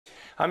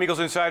I'm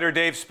Eagles insider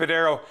Dave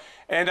Spadaro,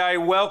 and I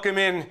welcome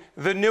in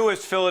the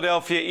newest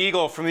Philadelphia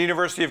Eagle from the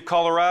University of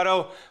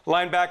Colorado,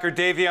 linebacker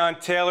Davion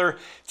Taylor,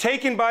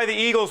 taken by the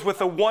Eagles with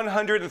the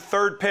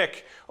 103rd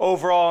pick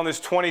overall in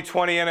this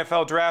 2020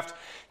 NFL Draft.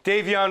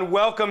 Davion,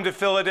 welcome to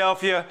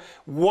Philadelphia.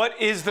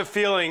 What is the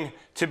feeling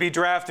to be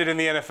drafted in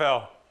the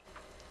NFL?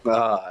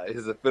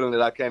 It's a feeling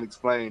that I can't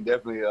explain.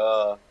 Definitely,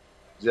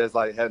 just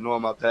like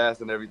knowing my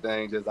past and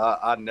everything.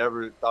 I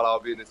never thought I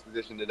would be in this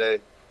position today,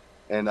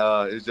 and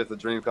it's just a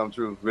dream come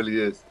true. It really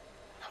is.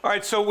 All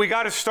right, so we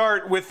got to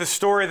start with the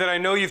story that I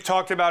know you've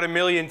talked about a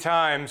million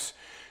times.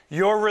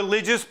 Your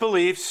religious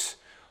beliefs,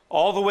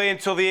 all the way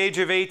until the age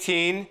of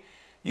 18,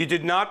 you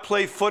did not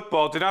play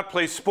football, did not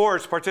play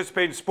sports,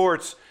 participate in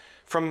sports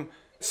from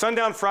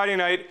sundown Friday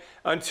night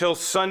until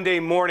Sunday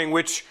morning,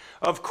 which,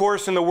 of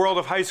course, in the world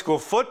of high school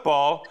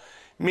football,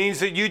 means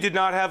that you did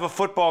not have a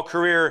football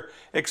career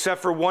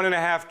except for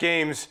 1.5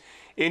 games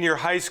in your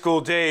high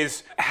school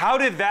days. How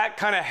did that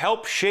kind of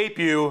help shape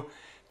you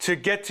to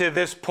get to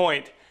this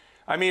point?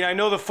 I mean, I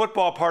know the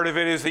football part of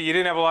it is that you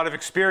didn't have a lot of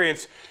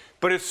experience,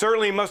 but it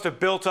certainly must have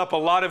built up a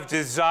lot of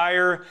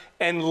desire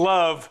and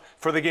love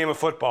for the game of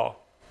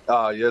football.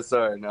 Yes,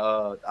 sir. And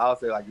I'll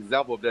say, like,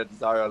 example of that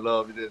desire and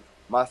love, it is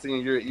my senior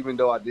year, even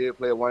though I did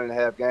play a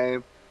 1.5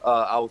 game,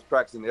 I was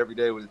practicing every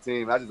day with the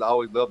team. I just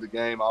always loved the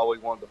game. I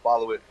always wanted to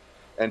follow it.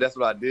 And that's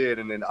what I did.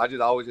 And then I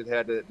just always just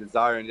had that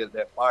desire and just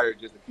that fire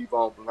just to keep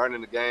on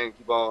learning the game,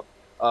 keep on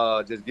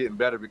just getting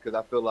better, because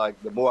I feel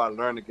like the more I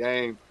learn the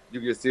game, you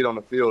can see it on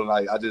the field. And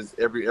like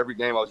every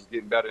game I was just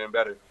getting better and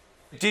better.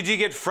 Did you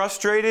get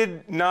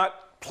frustrated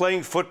not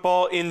playing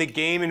football in the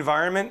game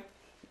environment?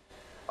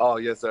 Oh,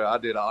 yes, sir. I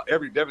did.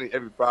 Definitely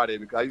every Friday,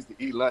 because I used to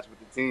eat lunch with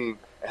the team,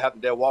 and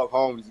having that walk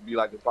home used to be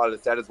like probably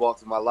the saddest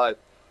walks of my life.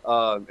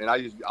 And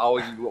I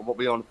always want to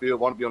be on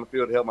the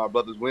field to help my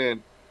brothers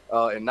win.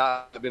 And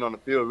not being on the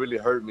field really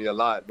hurt me a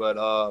lot. But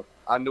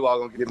I knew I was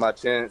going to get my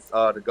chance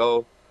to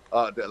go,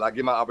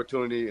 get my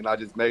opportunity, and I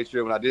just made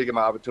sure when I did get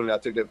my opportunity, I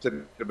took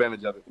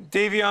advantage of it.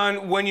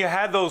 Davion, when you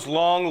had those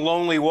long,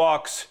 lonely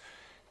walks,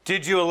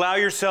 did you allow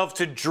yourself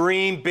to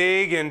dream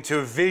big and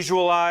to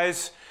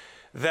visualize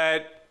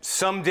that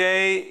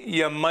someday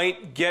you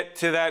might get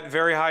to that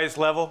very highest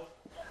level?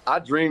 I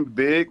dreamed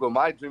big, but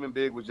my dreaming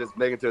big was just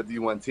making it to a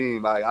D1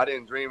 team. I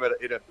didn't dream at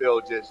the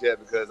NFL just yet,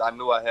 because I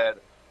knew I had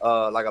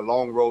a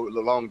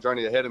long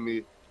journey ahead of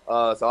me.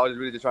 So I was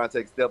really just trying to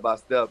take step by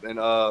step, and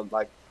I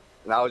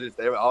was just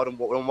all them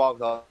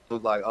walks. I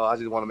was like, oh, I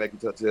just want to make it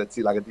to a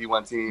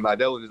D1 team. Like,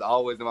 that was just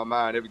always in my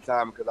mind every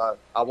time, because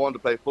I wanted to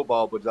play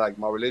football, but like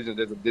my religion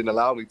just didn't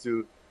allow me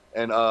to,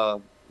 and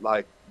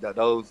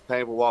those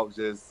painful walks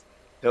just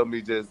helped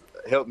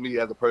me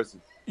as a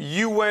person.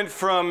 You went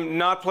from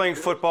not playing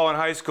football in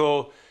high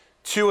school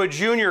to a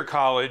junior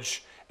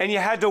college, and you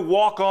had to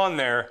walk on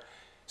there.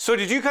 So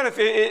did you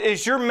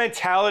is your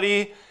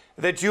mentality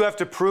that you have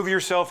to prove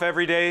yourself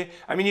every day?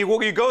 I mean,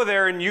 you go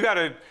there and you got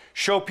to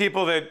show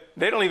people that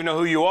they don't even know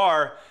who you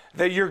are,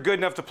 that you're good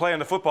enough to play on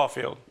the football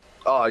field.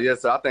 Oh,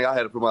 yes, sir. I think I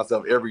had to prove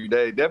myself every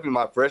day. Definitely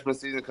my freshman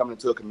season coming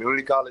into a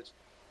community college,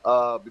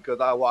 because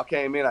I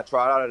came in, I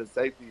tried out as a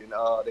safety, and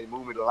they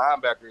moved me to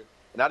linebacker.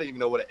 And I didn't even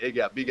know what an A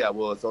gap, B gap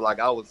was. So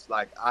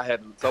I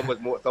had so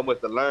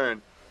much to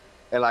learn,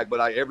 and but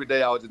every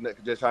day I was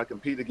just trying to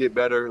compete to get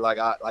better. From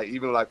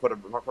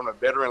the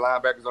veteran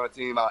linebackers on the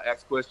team, I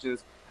ask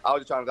questions. I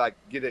was just trying to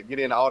get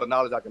in all the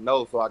knowledge I can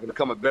know, so I can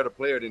become a better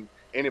player than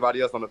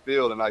anybody else on the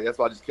field. And that's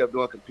why I just kept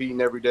doing,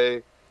 competing every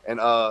day. And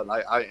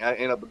I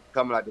ended up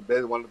becoming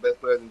one of the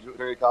best players in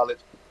junior college,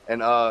 and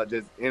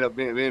just ended up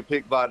being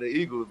picked by the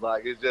Eagles.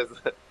 It's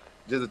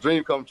just a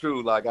dream come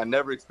true. I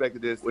never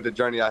expected this with the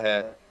journey I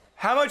had.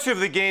 How much of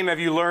the game have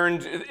you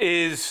learned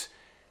is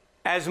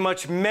as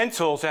much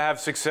mental to have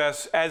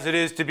success as it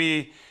is to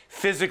be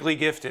physically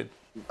gifted?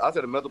 I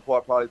said the mental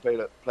part probably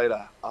played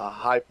a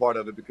high part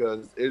of it,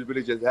 because it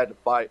really just had to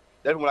fight.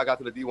 Then when I got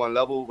to the D1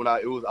 level, I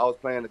was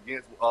playing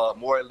against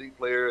more elite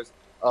players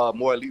on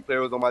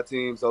my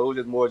team, so it was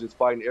just more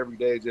fighting every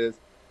day, just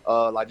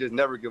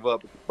never give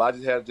up. But I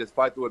just had to just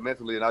fight through it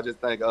mentally, and I just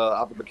think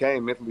I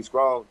became mentally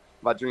strong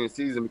my junior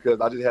season, because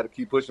I just had to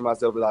keep pushing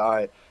myself. All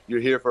right, you're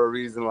here for a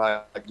reason.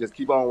 Just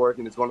keep on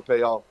working. It's going to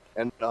pay off.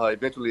 And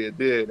eventually it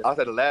did. I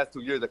said the last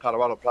 2 years at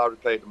Colorado probably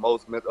played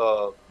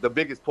the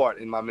biggest part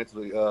in my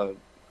mentally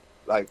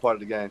part of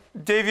the game.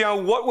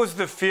 Davion, what was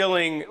the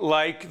feeling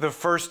like the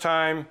first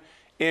time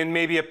in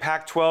maybe a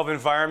Pac-12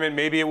 environment?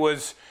 Maybe it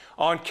was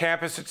on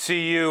campus at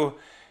CU,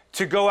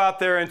 to go out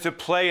there and to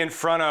play in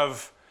front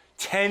of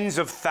tens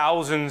of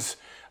thousands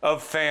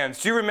of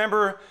fans. Do you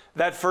remember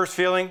that first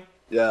feeling?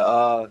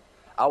 Yeah,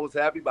 I was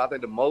happy, but I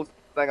think the most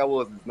thing I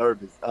was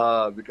nervous,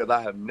 because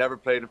I have never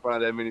played in front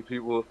of that many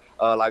people.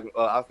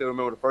 I still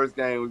remember the first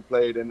game we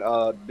played in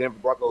Denver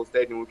Broncos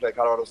Stadium. We played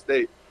Colorado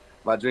State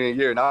my junior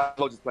year, and I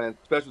was just playing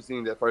special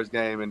teams that first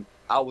game, and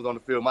I was on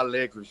the field. My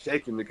legs were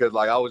shaking, because it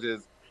was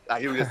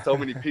just so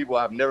many people.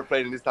 I've never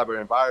played in this type of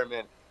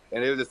environment,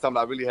 and it was just something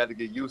I really had to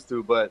get used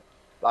to. But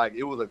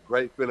it was a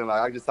great feeling.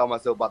 I just saw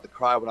myself about to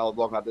cry when I was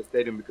walking out the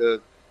stadium, because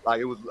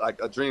like it was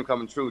like a dream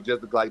coming true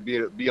just to like be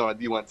on a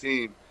D1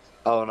 team.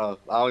 I don't know.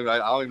 I don't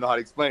even know how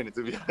to explain it,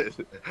 to be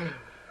honest.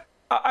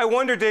 I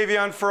wonder,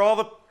 Davion, for all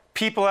the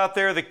people out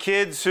there, the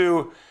kids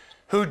who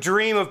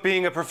dream of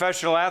being a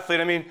professional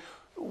athlete, I mean,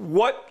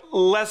 what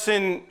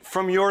lesson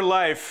from your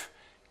life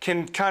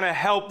can kind of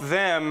help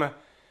them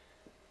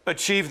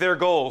achieve their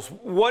goals?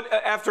 What,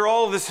 after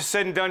all of this is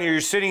said and done here,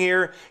 you're sitting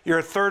here, you're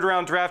a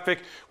third-round draft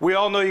pick. We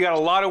all know you got a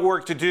lot of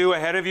work to do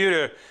ahead of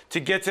you to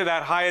get to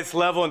that highest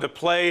level and to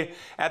play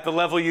at the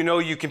level you know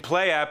you can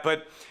play at.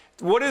 But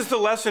what is the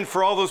lesson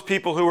for all those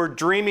people who are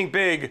dreaming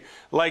big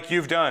like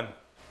you've done?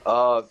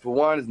 For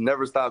one, is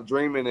never stop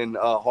dreaming, and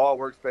hard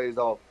work pays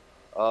off.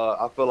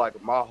 I feel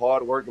like my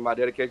hard work and my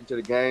dedication to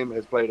the game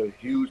has played a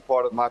huge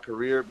part of my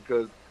career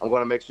because I'm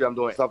going to make sure I'm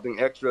doing something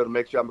extra to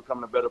make sure I'm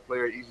becoming a better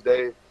player each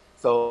day.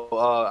 So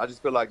I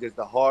just feel like just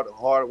the hard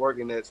work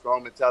and that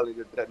strong mentality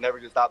that never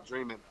just stop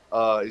dreaming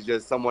is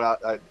just something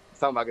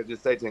I could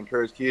just say to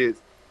encourage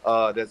kids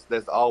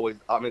that's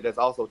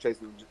also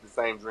chasing the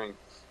same dream.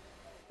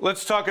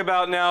 Let's talk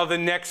about now the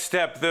next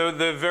step,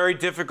 the very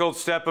difficult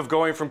step of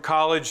going from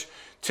college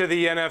to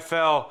the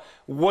NFL.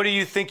 What do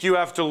you think you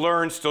have to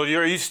learn still?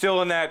 Are you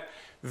still in that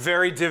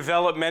very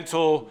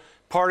developmental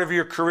part of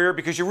your career?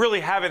 Because you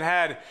really haven't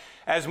had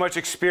as much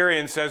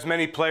experience as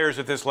many players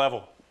at this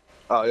level.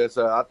 Oh, yes,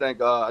 sir. I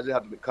think I just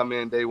have to come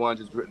in day one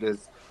just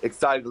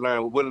excited to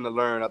learn, willing to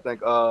learn. I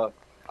think I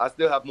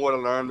still have more to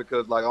learn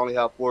because like I only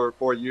have 2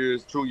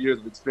 years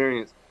of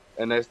experience,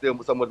 and there's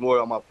still so much more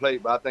on my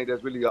plate. But I think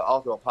that's really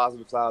also a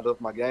positive side of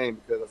my game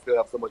because I still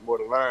have so much more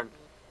to learn.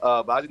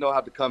 But I just know I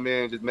have to come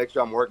in, just make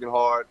sure I'm working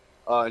hard,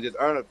 and just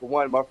earn it. For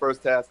one, my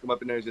first task come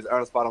up in there is just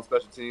earn a spot on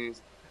special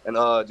teams, and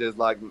just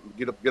like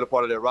get a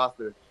part of their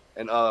roster.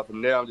 And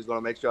from there, I'm just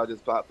gonna make sure I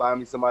just find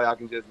me somebody I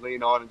can just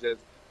lean on and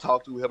just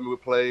talk to, help me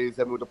with plays,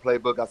 help me with the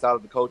playbook outside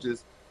of the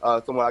coaches,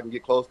 someone I can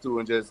get close to,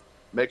 and just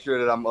make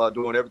sure that I'm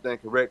doing everything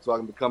correct so I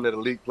can become that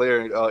elite player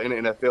in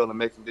the NFL and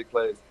make some big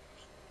plays.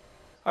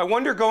 I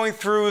wonder, going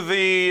through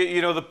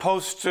the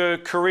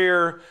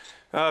post-career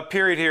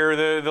period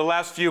here, the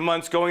last few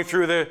months, going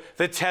through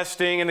the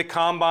testing and the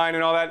combine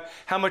and all that,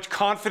 how much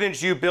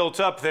confidence you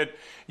built up that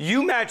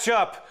you match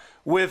up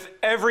with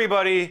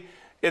everybody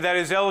that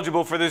is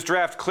eligible for this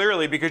draft,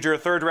 clearly, because you're a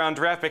third-round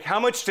draft pick. How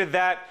much did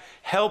that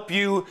help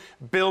you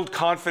build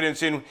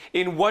confidence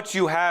in what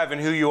you have and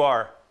who you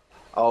are?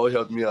 Oh, it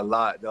helped me a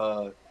lot.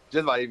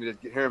 Just by even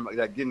just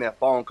getting that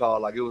phone call,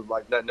 like it was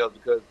like nothing else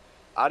because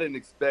I didn't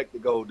expect to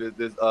go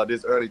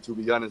this early, to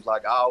be honest.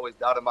 Like I always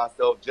doubted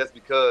myself just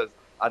because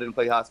I didn't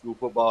play high school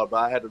football, but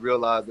I had to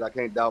realize that I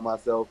can't doubt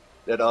myself,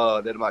 that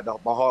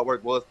my hard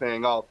work was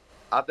paying off.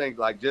 I think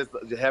like just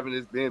having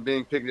this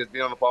being picked, just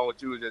being on the phone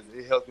with you,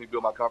 it helps me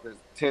build my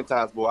confidence 10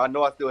 times more. I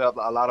know I still have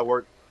a lot of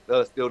work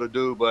still to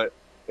do, but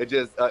it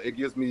just it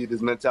gives me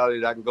this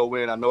mentality that I can go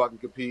in. I know I can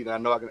compete, and I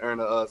know I can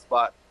earn a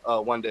spot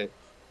one day.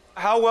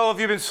 How well have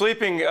you been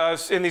sleeping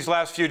in these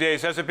last few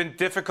days? Has it been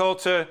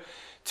difficult to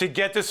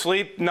get to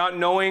sleep, not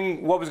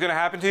knowing what was going to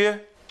happen to you?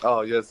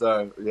 Oh yes,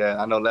 sir.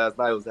 Yeah, I know. Last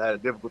night I had a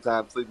difficult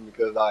time sleeping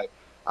because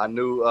I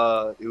knew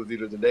it was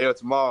either today or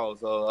tomorrow.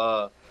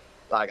 So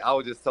like I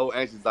was just so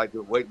anxious, like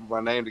to wait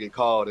for my name to get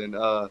called,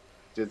 and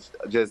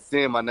just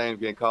seeing my name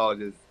getting called,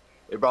 it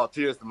brought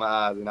tears to my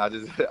eyes, and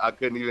I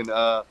couldn't even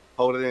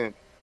hold it in.